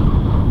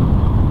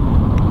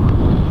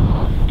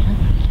 Okay.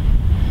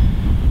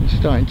 He's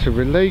starting to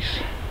release.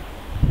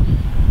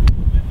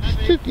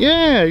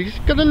 Yeah, he's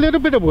got a little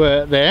bit of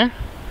work there.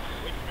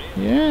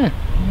 Yeah,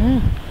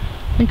 yeah.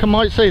 I think I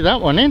might see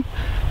that one in.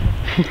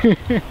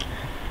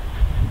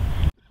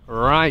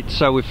 Right,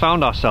 so we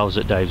found ourselves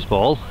at Dave's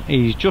ball.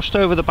 He's just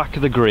over the back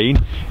of the green.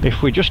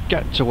 If we just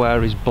get to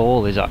where his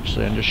ball is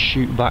actually and just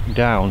shoot back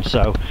down.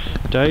 So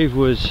Dave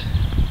was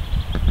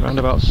around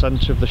about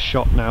centre of the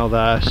shot now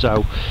there,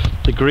 so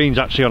the green's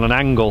actually on an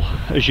angle.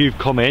 As you've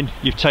come in,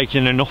 you've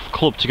taken enough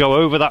club to go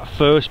over that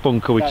first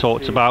bunker we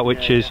talked about,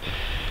 which is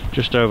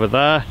just over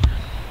there,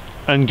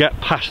 and get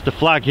past the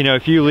flag. You know,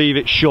 if you leave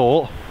it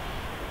short,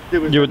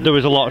 there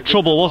was a lot of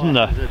trouble, wasn't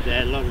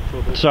there? A lot of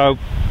trouble. So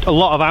a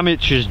lot of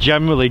amateurs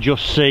generally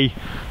just see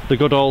the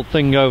good old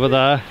thing over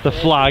there, the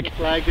flag,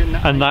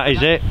 and that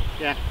is it.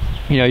 Yeah.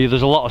 You know,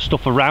 there's a lot of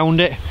stuff around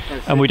it,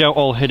 and we don't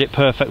all hit it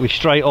perfectly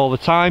straight all the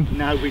time.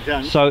 No, we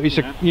don't. So it's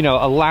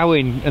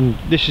allowing, and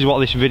this is what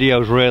this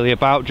video is really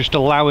about, just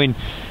allowing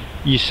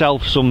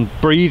yourself some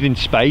breathing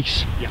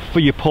space for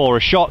your poorer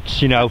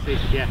shots. You know,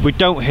 we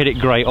don't hit it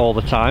great all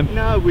the time.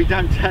 No, we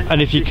don't.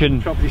 And if you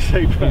can probably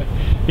see,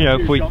 you know,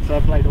 if we,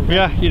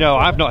 you know,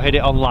 I've not hit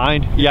it on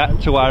line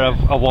yet to where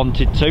I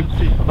wanted to,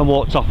 and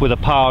walked off with a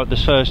par at the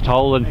first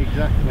hole and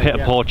hit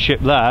a poor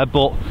chip there,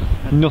 but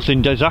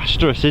nothing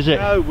disastrous, is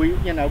it? No,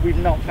 we've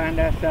not found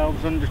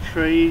ourselves under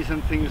trees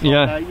and things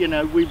like that. You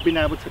know, we've been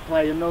able to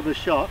play another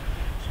shot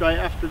straight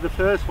after the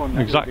first one.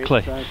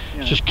 Exactly. So,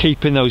 it's just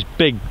keeping those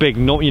big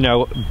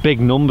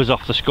numbers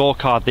off the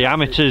scorecard. The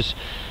amateurs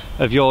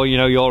of your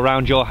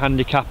around your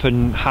handicap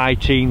and high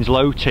teens,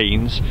 low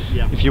teens,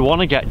 if you want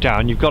to get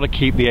down, you've got to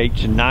keep the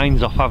 8s and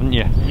 9s off, haven't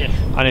you? Yes.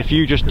 And if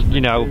you just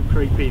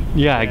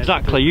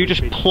exactly, you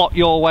just plot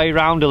your way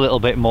around a little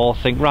bit more,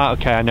 think, right,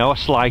 okay, I know I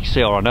slice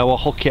it, or I know I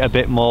hook it a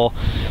bit more,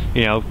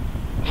 you know,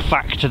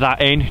 factor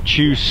that in,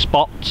 choose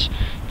spots,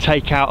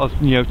 take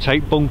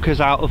bunkers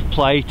out of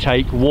play,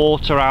 take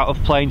water out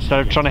of play instead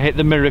of trying to hit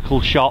the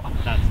miracle shot.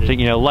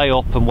 Think, lay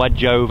up and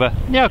wedge over.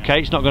 Yeah, okay,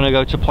 it's not going to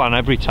go to plan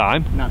every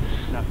time. No.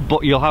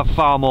 But you'll have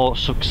far more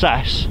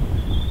success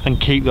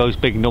and keep those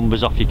big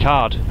numbers off your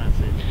card. That's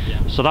it,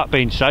 yeah. So that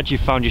being said,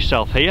 you've found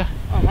yourself here.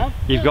 I have.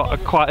 You've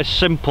got quite a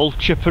simple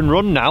chip and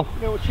run now.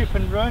 Little chip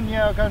and run,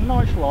 yeah. I've got a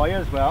nice lie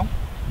as well.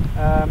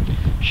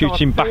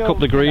 Shooting back up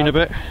the green a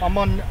bit. I'm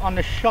on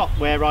a shot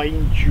where I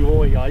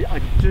enjoy. I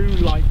do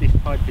like this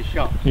type of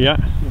shot. Yeah.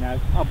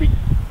 I'll be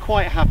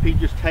quite happy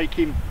just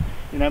taking,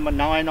 you know, my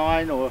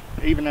 9-iron or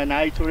even an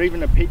 8 or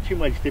even a pitching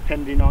wedge,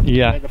 depending on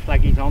where the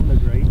flag is on the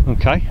green.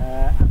 Okay.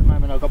 At the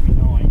moment I've got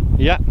my 9.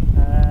 Yeah.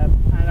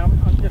 And I'm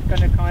just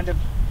going to kind of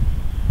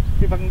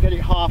see if I can get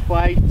it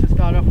halfway to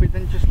start off with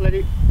and just let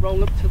it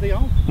roll up to the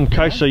hole.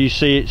 Okay, so you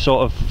see it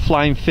sort of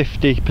flying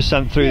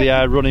 50% through the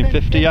air, running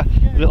 50, a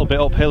little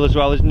bit uphill as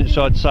well, isn't it?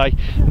 So I'd say,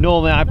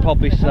 normally I'd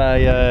probably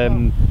say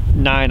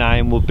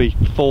 9-iron would be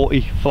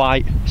 40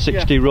 flight,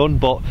 60 run,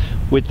 but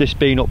with this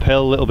being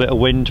uphill, a little bit of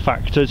wind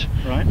factored,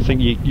 I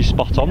think you're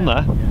spot on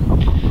there.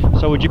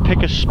 So would you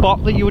pick a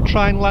spot that you would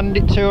try and land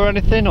it to or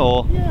anything,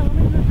 or? Yeah, I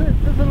mean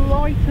there's a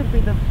lighter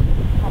bit of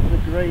the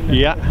green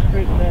that's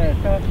there,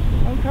 so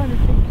I'm kind of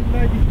thinking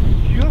maybe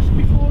just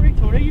before it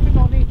or even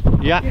on it,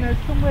 you know,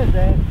 somewhere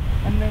there,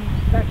 and then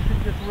that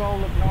should just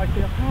roll up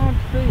nicely. I can't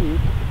see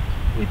it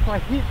if I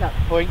hit that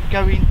point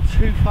going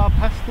too far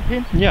past the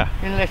pin. Yeah.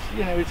 Unless,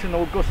 you know, it's an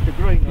Augusta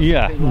green or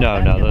something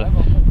like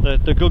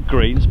that. They're good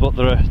greens, but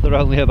they're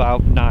only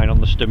about 9 on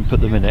the stump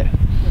at the minute.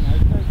 You know,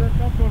 so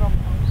that's what I'm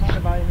kind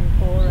of aiming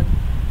for, and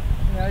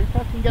you know, if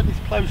I can get this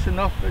close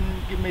enough and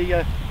give me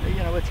a you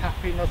know, a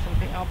tap in or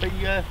something, I'll be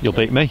you'll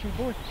beat me.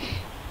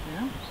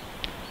 Yeah.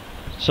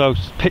 So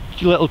pitch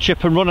a little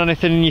chip and run.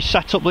 Anything in your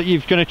setup that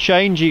you're going to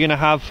change? You're going to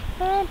have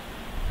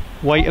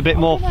weight a bit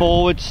more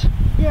forwards?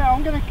 Yeah,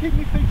 I'm going to keep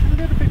my feet a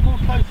little bit more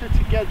closer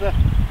together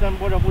than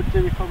what I would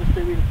do if I was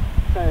doing,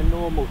 say, a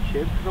normal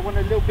chip, because I want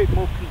a little bit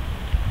more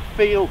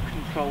feel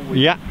control with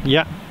it.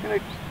 Yeah. I'm going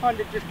to kind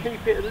of just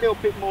keep it a little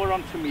bit more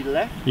onto my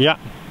left. Yeah.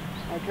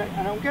 Okay,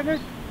 and I'm going to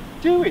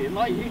do it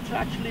like it's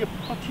actually a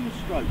putting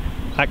stroke.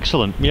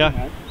 Excellent,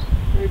 yeah.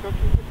 You know,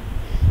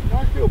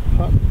 nice little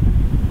putt.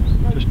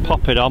 Just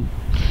pop it on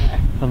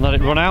and let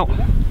it run out.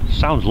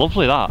 Sounds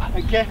lovely, that.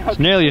 Again, it's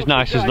nearly as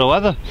nice as the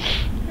weather.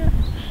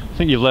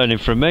 I think you're learning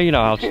from me, you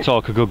know, how to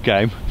talk a good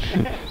game.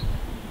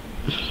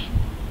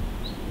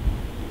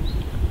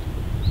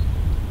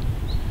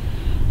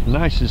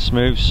 Nice and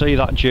smooth. See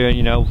that journey,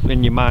 you know,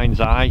 in your mind's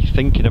eye,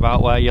 thinking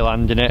about where you're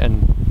landing it,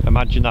 and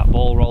imagine that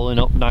ball rolling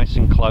up nice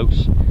and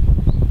close.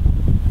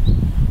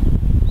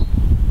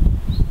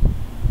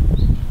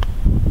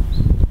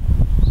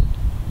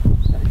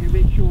 That's a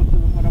bit shorter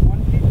than what I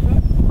wanted,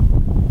 but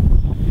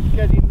it's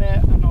getting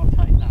there, and I'll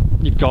take that.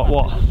 You've got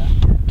what?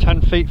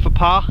 10 feet for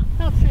par?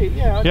 That's it,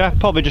 yeah. Yeah,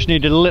 probably just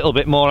needed a little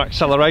bit more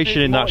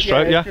acceleration in that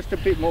stroke, yeah. Just a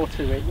bit more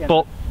to it, yeah.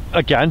 But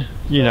again,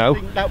 you know,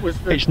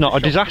 it's not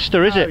a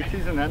disaster, is it? It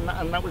isn't,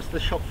 and that was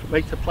the shot for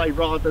me to play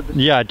rather than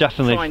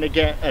definitely trying to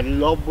get a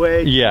lob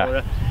wedge or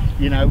a,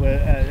 you know,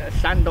 a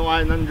sand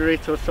iron under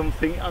it or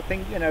something. I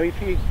think, you know, if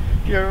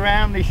you're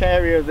around this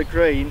area of the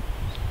green,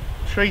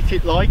 treat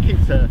it like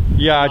it's a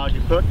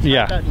larger putt.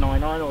 That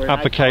 9-iron or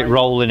advocate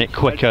rolling it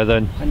quicker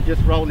than, and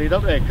just roll it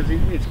up there, because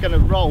it's going to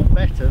roll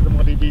better than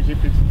what it is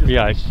if it's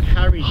just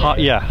carried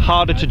there.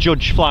 Harder to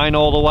judge flying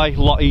all the way, a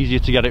lot easier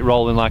to get it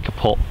rolling like a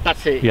putt.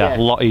 That's it. A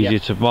lot easier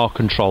to, more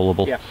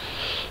controllable. So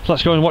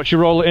let's go and watch you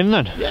roll it in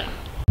then.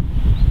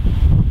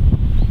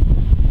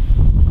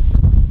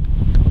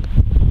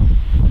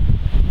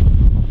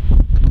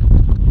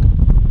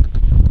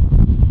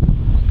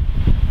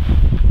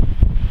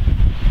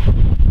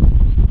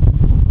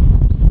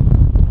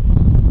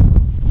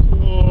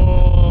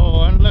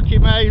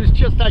 It was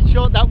just that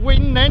short, that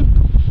wind then.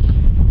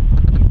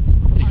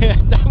 Yeah,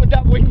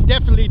 that wind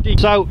definitely did.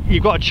 So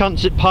you've got a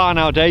chance at par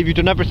now, Dave. You've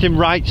done everything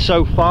right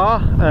so far.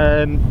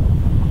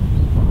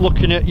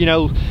 Looking at, you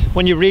know,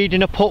 when you're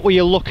reading a putt, will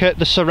you look at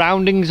the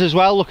surroundings as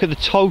well? Look at the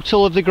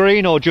total of the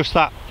green, or just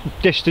that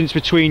distance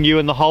between you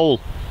and the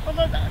hole? Well,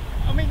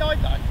 I mean, I'd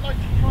like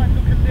to try and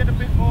look a little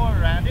bit more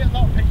around it. A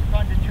lot of people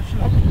kind of just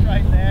look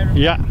straight there and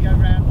go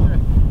around to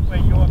where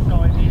your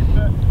side is,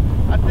 but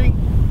I think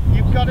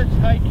you've got to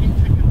take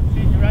into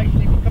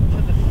consideration, if you come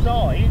to the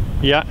side,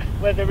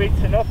 whether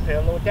it's an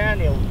uphill or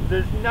downhill,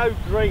 there's no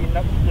green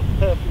that's just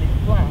perfectly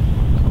flat.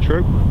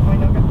 True. I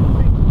mean, I've got to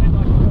think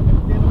like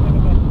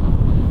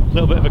a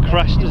little bit of a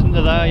crest, isn't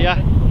there? It's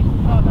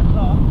not a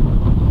lot.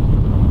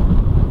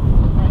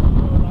 Make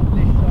sure on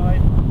this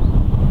side.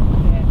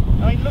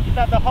 I mean, looking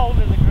at the whole of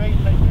the green,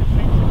 they just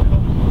seem to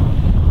come.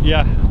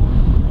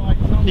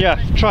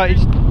 Right, try it.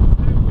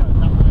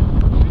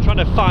 Trying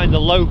to find the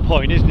low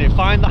point, isn't it?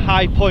 Find the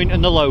high point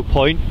and the low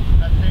point,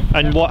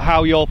 and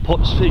how your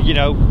putts, you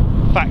know,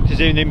 factors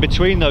in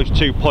between those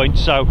 2 points.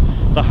 So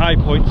the high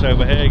point's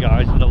over here,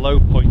 guys, and the low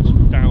point's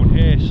down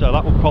here, so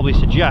that would probably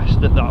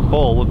suggest that that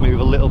ball would move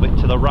a little bit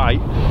to the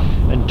right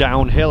and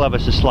downhill ever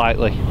so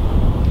slightly.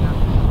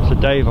 So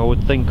Dave, I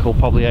would think, will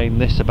probably aim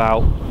this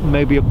about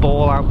maybe a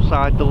ball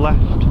outside the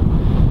left.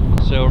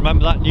 So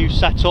remember that new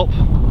setup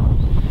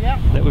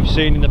that we've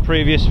seen in the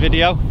previous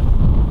video?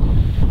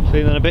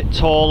 Feeling a bit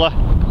taller.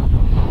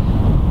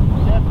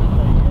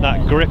 Definitely,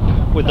 that grip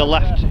with the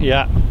left,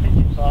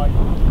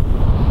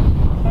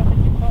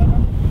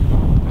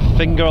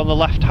 finger on the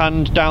left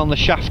hand down the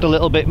shaft a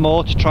little bit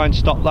more to try and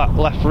stop that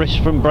left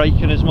wrist from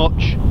breaking as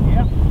much.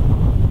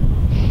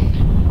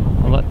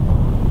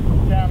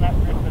 Down that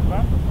grip as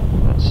well.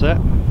 That's it.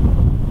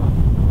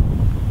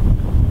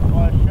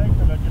 Quite a shape,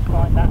 but I just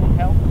find that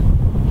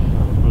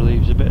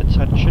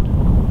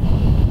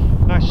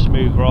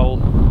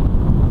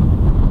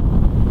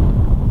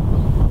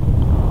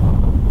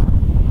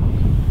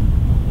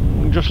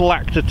just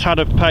lacked a tad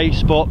of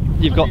pace, but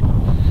you've got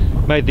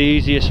made the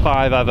easiest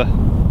 5 ever.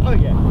 Oh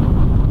yeah.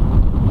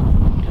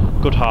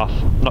 Good half,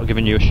 not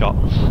giving you a shot.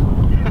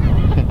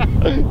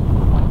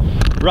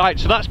 Right,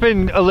 so that's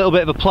been a little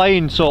bit of a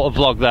playing sort of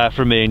vlog there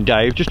from me and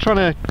Dave, just trying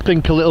to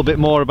think a little bit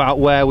more about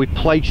where we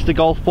place the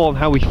golf ball and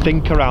how we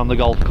think around the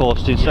golf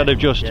course instead of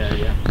just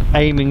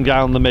aiming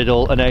down the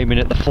middle and aiming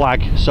at the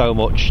flag so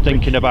much,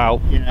 thinking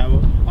about... You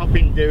know, I've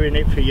been doing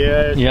it for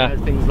years, you know,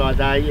 things like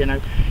that, you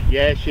know.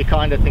 Yes, you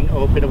kind of think,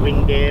 oh, a bit of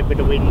wind here, a bit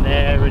of wind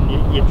there,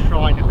 and you're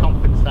trying to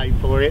compensate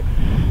for it.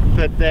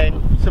 But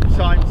then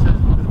sometimes there's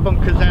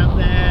bunkers out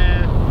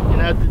there, you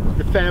know,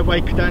 the fairway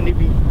could only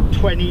be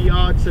 20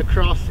 yards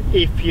across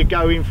if you're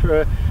going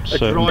for a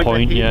driver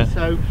hit.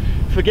 So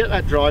forget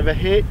that driver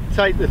hit,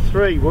 take the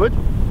 3 wood,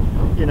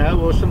 you know,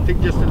 or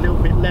something just a little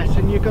bit less,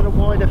 and you've got a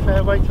wider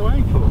fairway to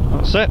aim for.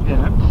 That's it. You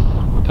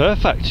know?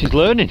 Perfect. He's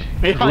learning.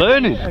 He's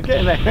learning. I'm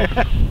getting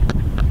there.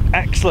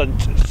 Excellent.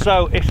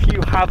 So if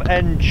you have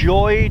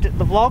enjoyed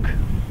the vlog,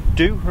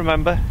 do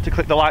remember to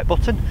click the like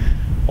button.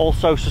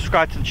 Also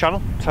subscribe to the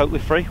channel, totally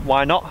free.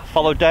 Why not?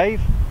 Follow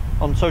Dave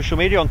on social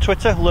media, on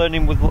Twitter,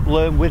 Learn with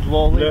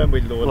Lawley. And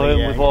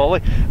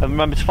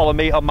remember to follow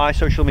me on my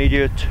social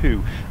media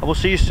too. And we'll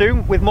see you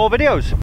soon with more videos.